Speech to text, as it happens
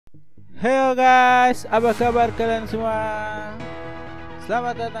Halo guys, apa kabar kalian semua?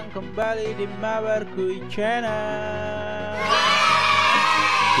 Selamat datang kembali di Membuatku channel.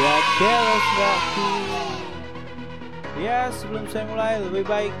 Ya kelas waktu. Ya sebelum saya mulai, lebih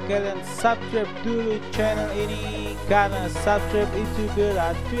baik kalian subscribe dulu channel ini karena subscribe itu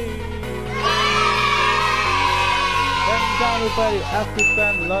gratis. Dan jangan lupa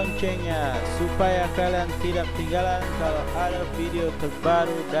diaktifkan loncengnya supaya kalian tidak ketinggalan kalau ada video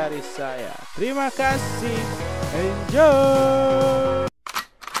terbaru dari saya. Terima kasih. Enjoy.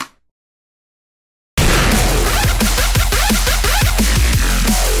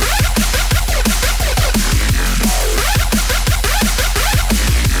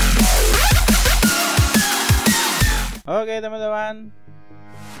 Oke teman-teman,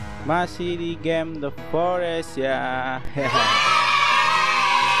 masih di game The Forest ya.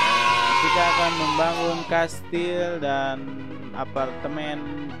 Kita akan membangun kastil dan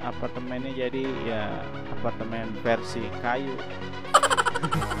apartemennya jadi ya apartemen versi kayu.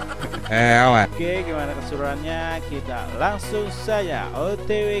 Oke, gimana keseruannya? Kita langsung saja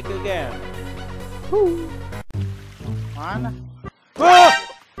OTW ke game. Mana?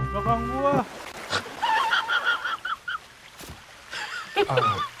 Belakang gua.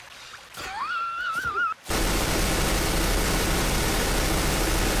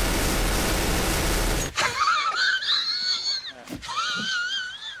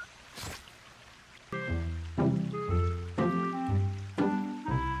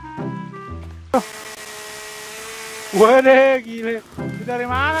 Waduh, gile. Itu dari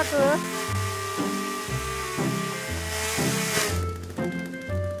mana tuh?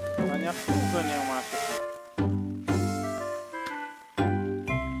 Banyak juga nih yang masuk.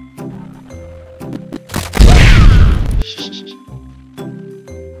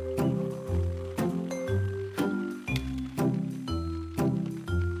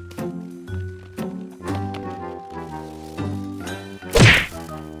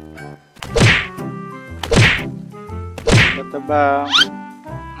 Tebang.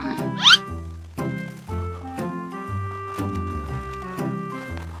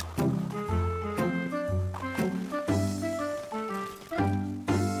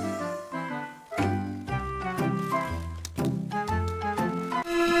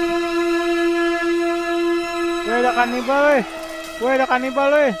 Woi, ada kanibal weh. Woi, ada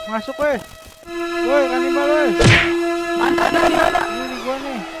kanibal weh. Masuk weh. Woi, kanibal weh. Mana? Ini gua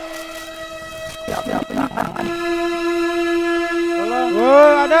nih. Siap, tenang.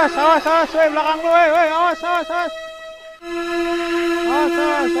 Woi, ada sawas woi belakang lu woi, awas. Awas.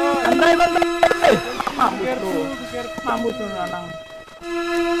 Andai. Pikir. Mampus tuh nanang.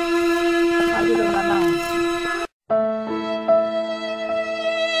 Aduh tuh nanang.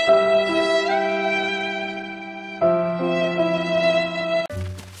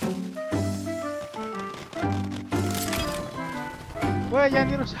 Woi,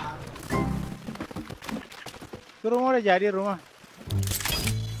 jangan dirusak. Itu rumah udah jadi rumah.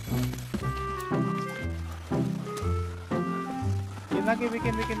 Bikin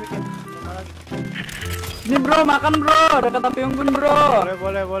lagi. Rumah lagi. Ini bro, makan bro, dekat api unggun bro.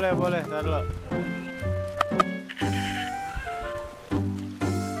 Boleh. Ntar dulu.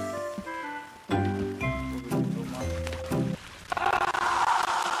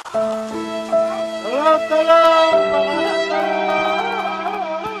 Tolong.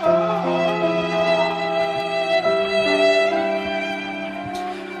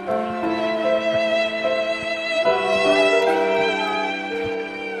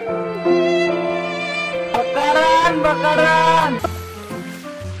 Bakaran.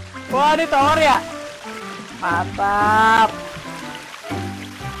 Wah, ini tower ya? Mantap.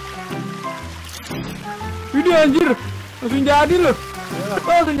 Ini anjir, langsung jadi loh.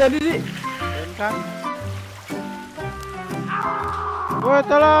 Langsung jadi sih. Kan. Woi,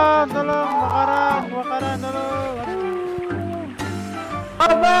 tolong, bakaran tolong.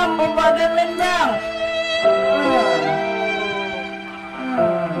 Bang, Apartemen bang.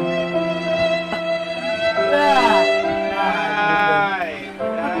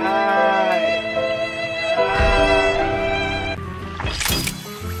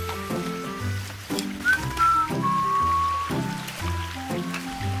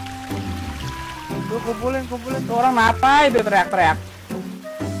 Kumpulin Tuh orang apa itu teriak-teriak?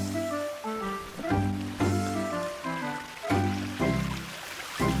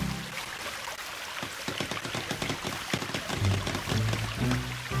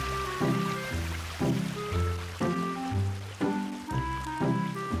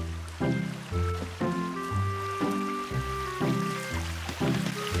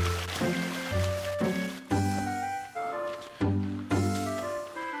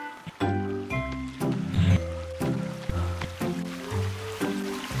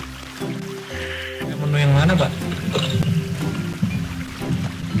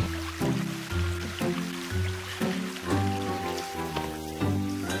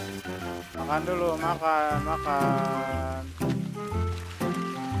 Makan dulu, makan.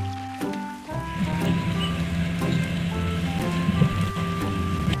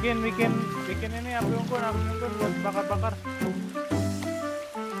 Bikin ini api unggun buat bakar-bakar.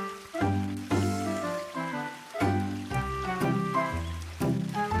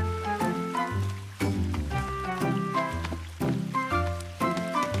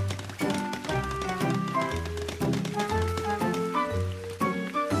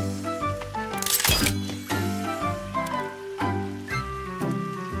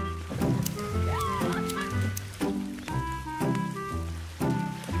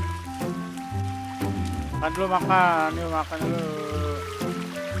 Makan dulu.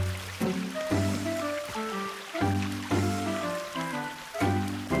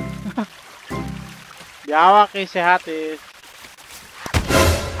 Biawak sehat is.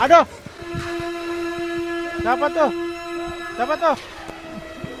 Aduh. Siapa tuh?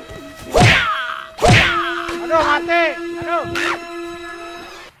 Aduh, mati. Aduh. Pelet.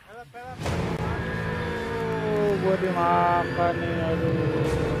 Gua dimakan nih, aduh.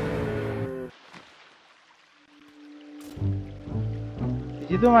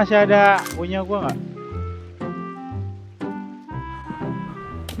 Itu masih ada punya gua nggak?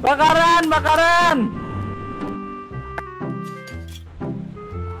 Bakaran.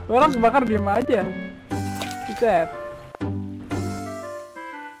 Orang kebakar diem aja. Buset.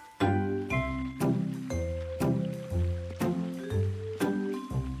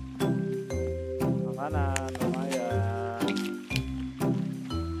 Makanan lumayan.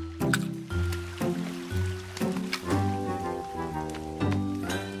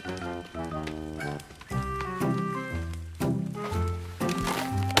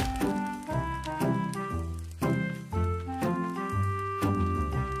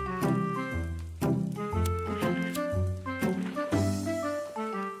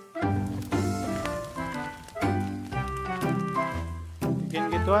 Bikin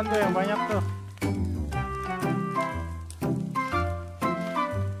gituan tuh yang banyak tuh.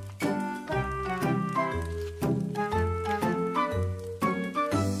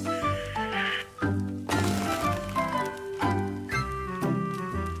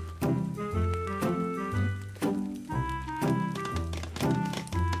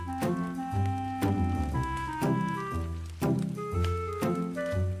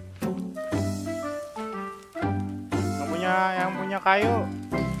 Yang punya kayu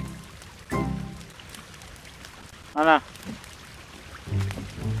mana?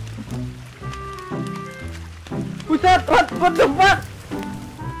 Buset, what the fuck?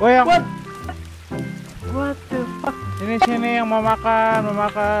 Oh yang What the fuck? sini yang mau makan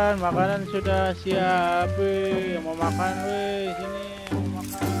makanan sudah siap, yang mau makan sini yang mau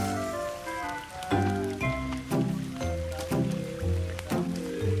makan.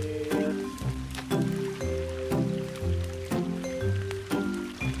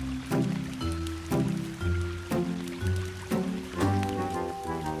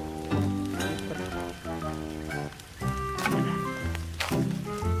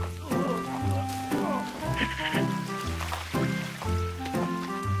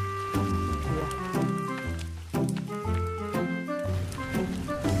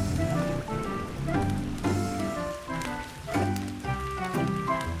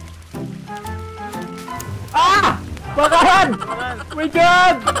 Bakaran! My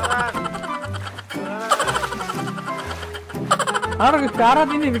God! Harus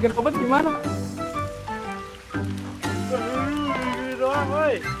karat ini bikin obat gimana? Ini doang,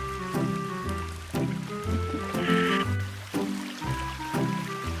 woi.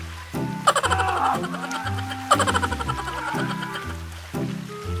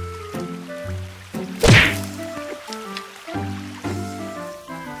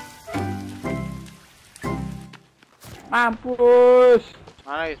 Mampus.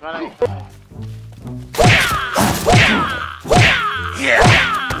 Mana?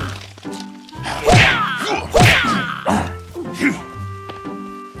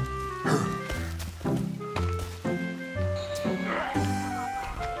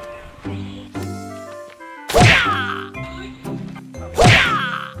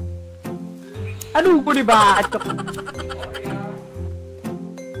 Aduh, gua dibacok.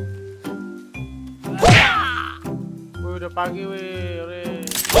 Udah pagi, weh.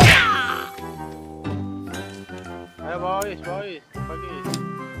 Ayo boys, pagi.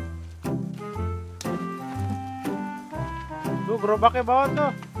 Tuh gerobaknya bawa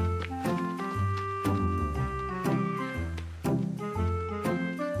tuh.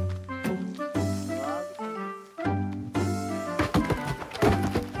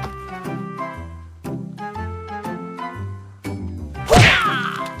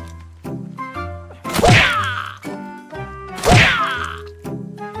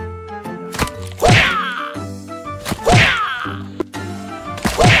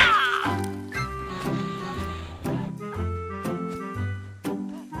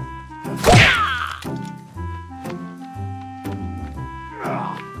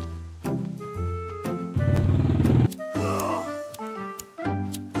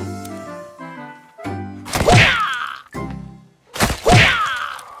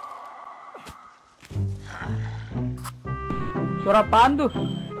 Suara apaan tuh?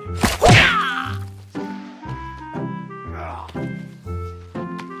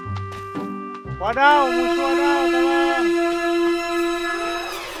 Wadaw, musuh wadaw, tolong.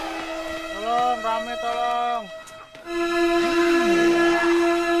 Tolong, rame tolong.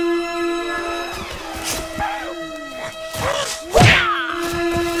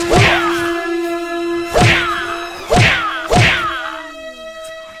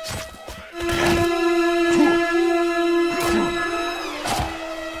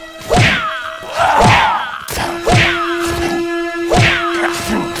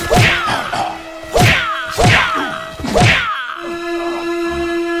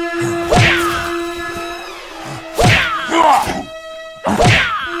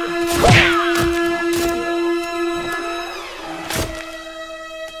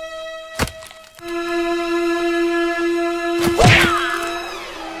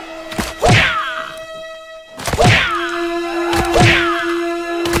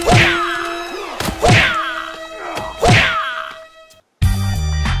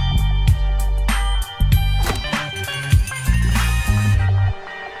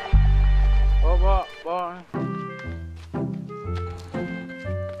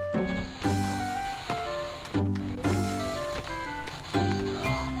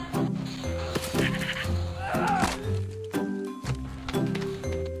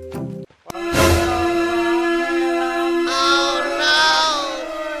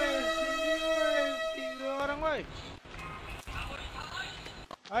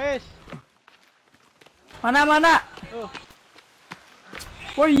 Mana?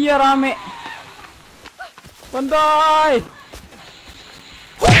 Oh iya rame. Bentoy.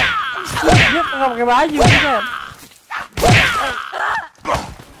 Dia nggak pakai baju kan?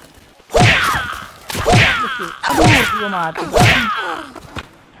 Aduh, gua mati.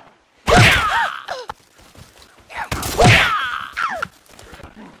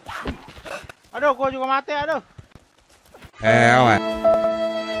 Aduh, gua juga mati, aduh. Ewan.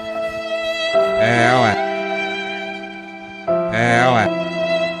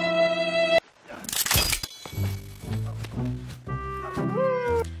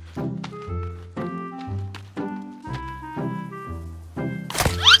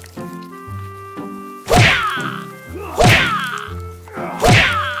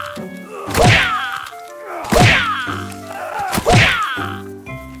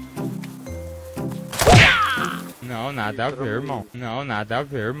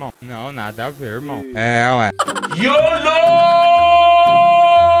 No, not that Vermo. Ewan. YOLO!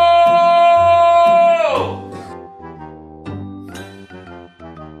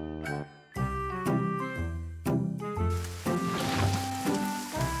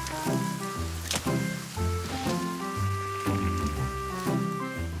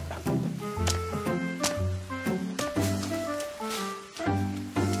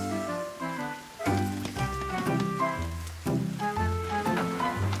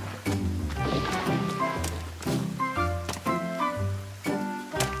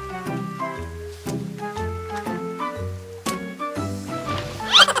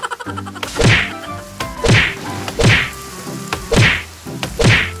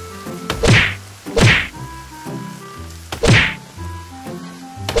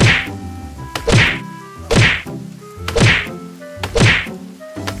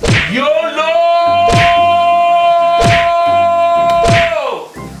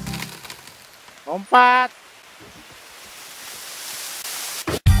 Lompat.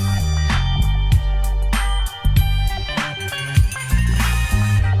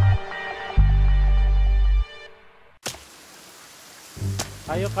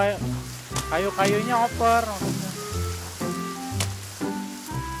 Kayu-kayunya oper.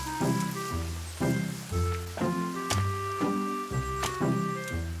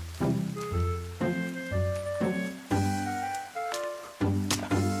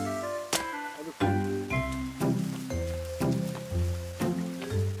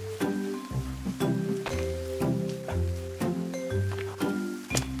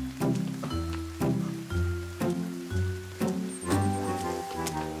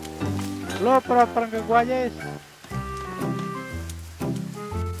 Lo oper ke gua aja, Is.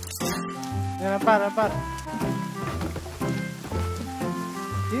 Ya, lempar.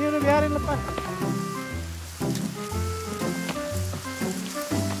 Ini udah biarin lepas.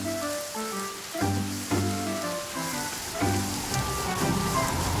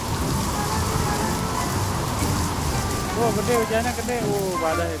 Oh, gede, hujannya gede.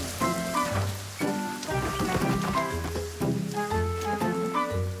 Badai ini.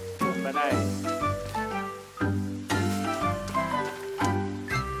 Badai.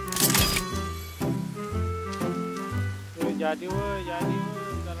 jadi woi,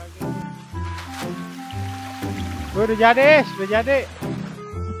 bentar lagi. Woi, udah jadi, sudah jadi.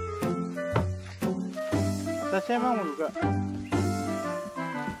 Atasnya emang mau buka.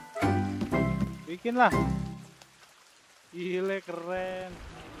 Bikin lah. Gile keren.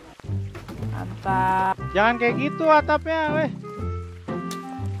 Mantap. Jangan kayak gitu atapnya, weh.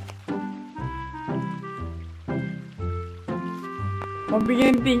 Mau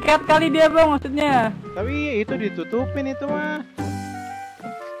bikin tingkat kali dia bang maksudnya. Tapi itu ditutupin itu mah.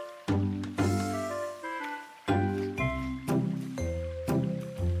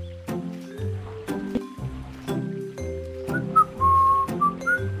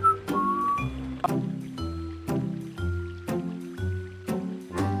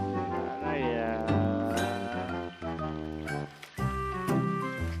 Mana ya?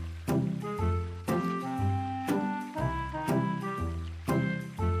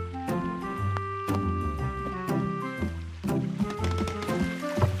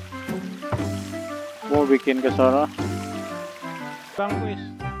 Mau bikin ke sono. Bang kuis.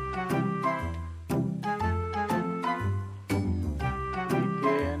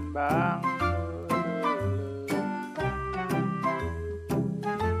 Bikin bang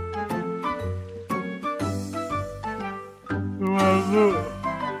dulu.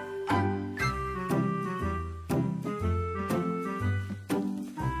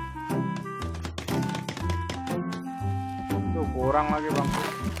 Tuh kurang lagi bang.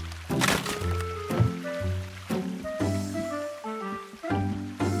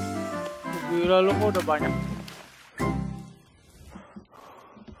 Gila lu kok udah banyak.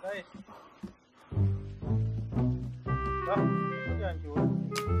 Guys. Bang, itu dihancur.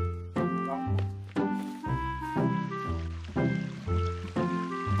 Bang.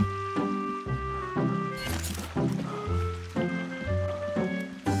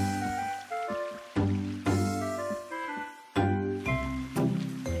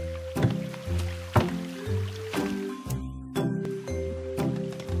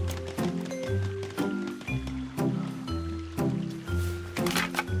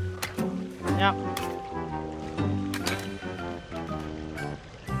 Banyak.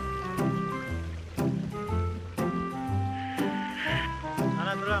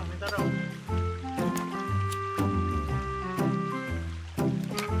 Mana tulang, minta dong.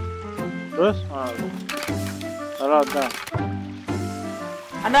 Terus, taruh.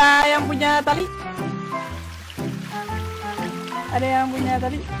 Ada yang punya tali? Ada yang punya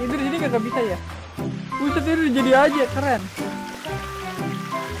tali? Tidur sini kagak bisa ya? Buset tidur jadi aja keren.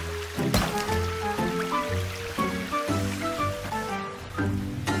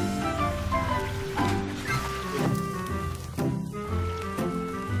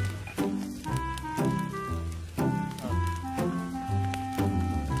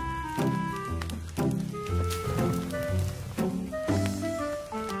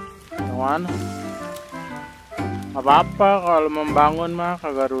 Mana? Apa-apa kalau membangun mah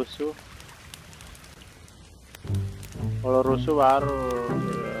kagak rusuh. Kalau rusuh baru.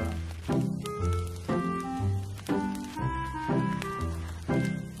 Ya.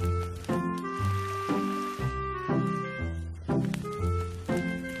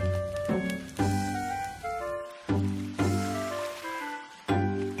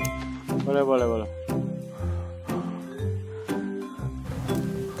 Boleh.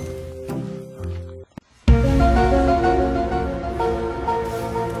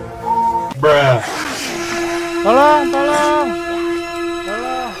 Tolong.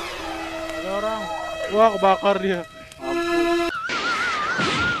 Ada orang. Wah, kebakar dia. Mampus.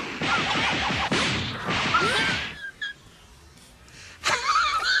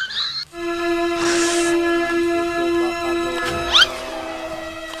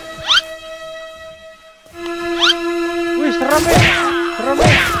 Wih, serem ya.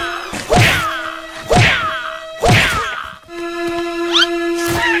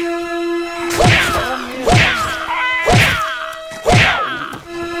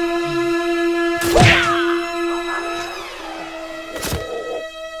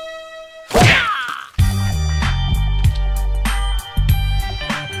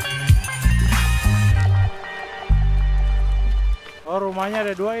 Oh, rumahnya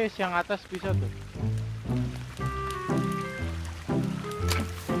ada dua, yang atas bisa tuh.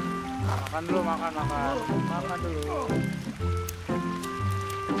 Makan dulu, makan dulu.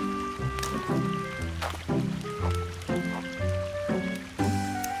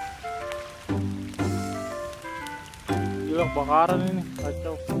 Gila, kebakaran ini,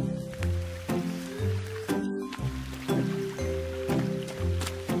 kacau.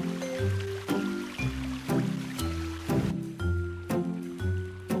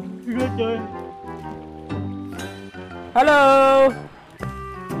 Gila coy. Halo.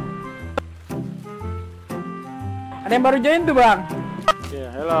 Ada yang baru join tuh bang? Ya,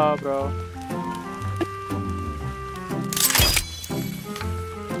 hello bro.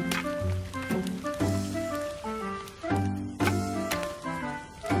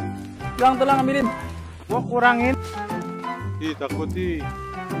 Bang, tolong ambilin. Gua kurangin. Ih, takut ih.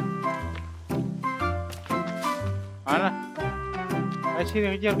 Mana? Ayo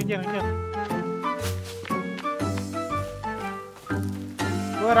sini, kejar.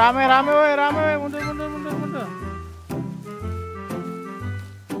 Woi, rame, mundur.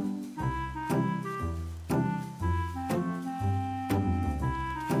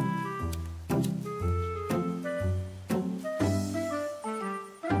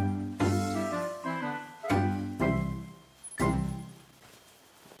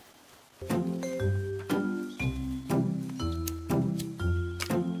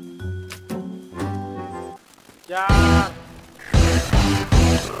 Jar.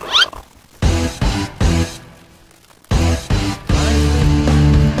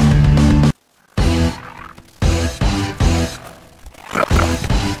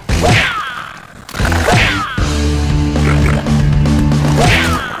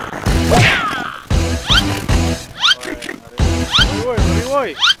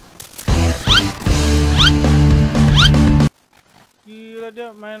 Woi. Gila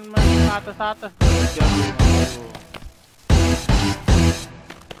dia main atas.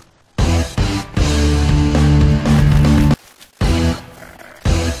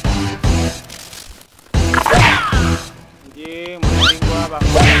 Anjing, merinding gua, Bang.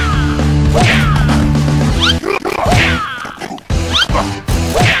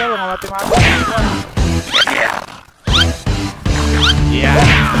 Kita lu nggak mati-mati. Iya.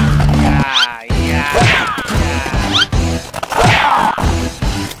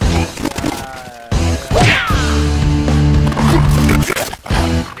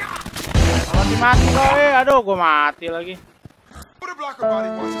 Mati kau, aduh gua mati lagi.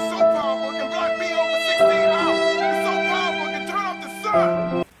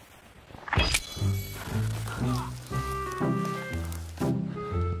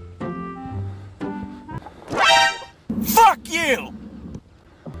 Fuck you.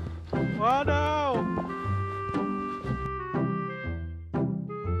 Waduh.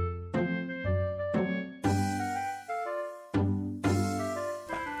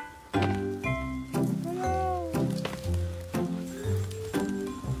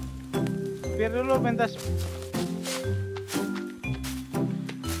 Biar dulu pentas.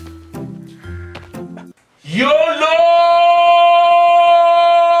 YOLO.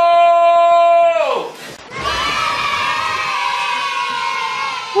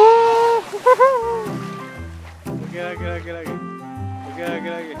 Lagi.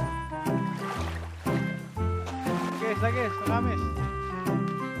 Lagi, Kamis.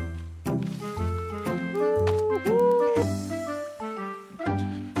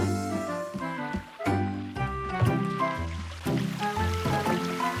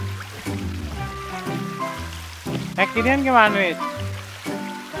 Kinian gimana wis?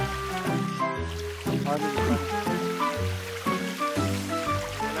 Oh, ini gimana?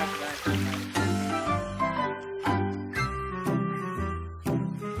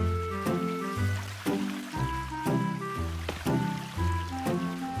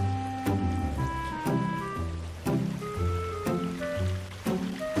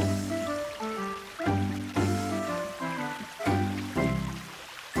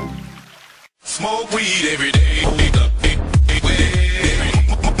 Smoke weed every day.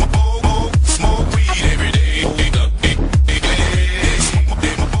 Smoke weed every day.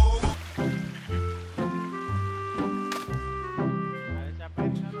 Ada siapa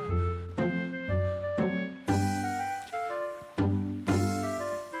di sana?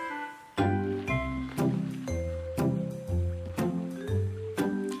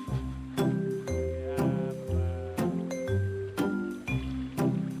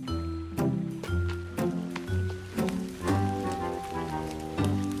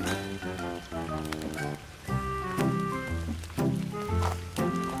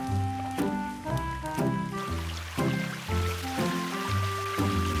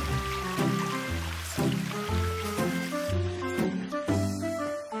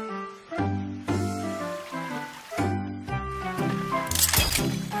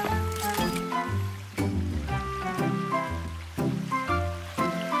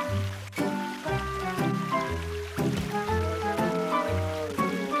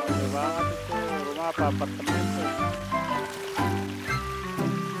 Apa apartemen tuh?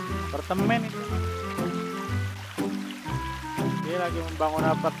 Apartemen itu. Dia lagi membangun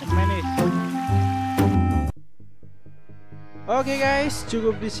apartemen nih. Oke guys,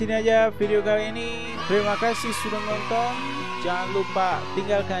 cukup di sini aja video kali ini. Terima kasih sudah nonton. Jangan lupa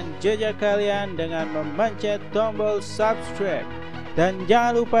tinggalkan jejak kalian dengan memencet tombol subscribe. Dan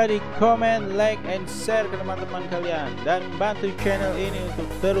jangan lupa di komen, like, and share ke teman-teman kalian. Dan bantu channel ini untuk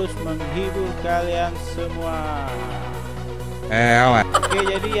terus menghibur kalian semua. Oke,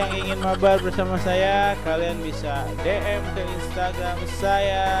 jadi yang ingin mabar bersama saya, kalian bisa DM ke Instagram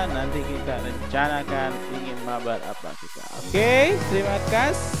saya. Nanti kita rencanakan ingin mabar apa kita. Oke, terima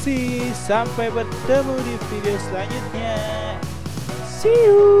kasih. Sampai bertemu di video selanjutnya. See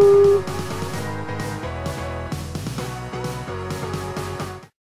you.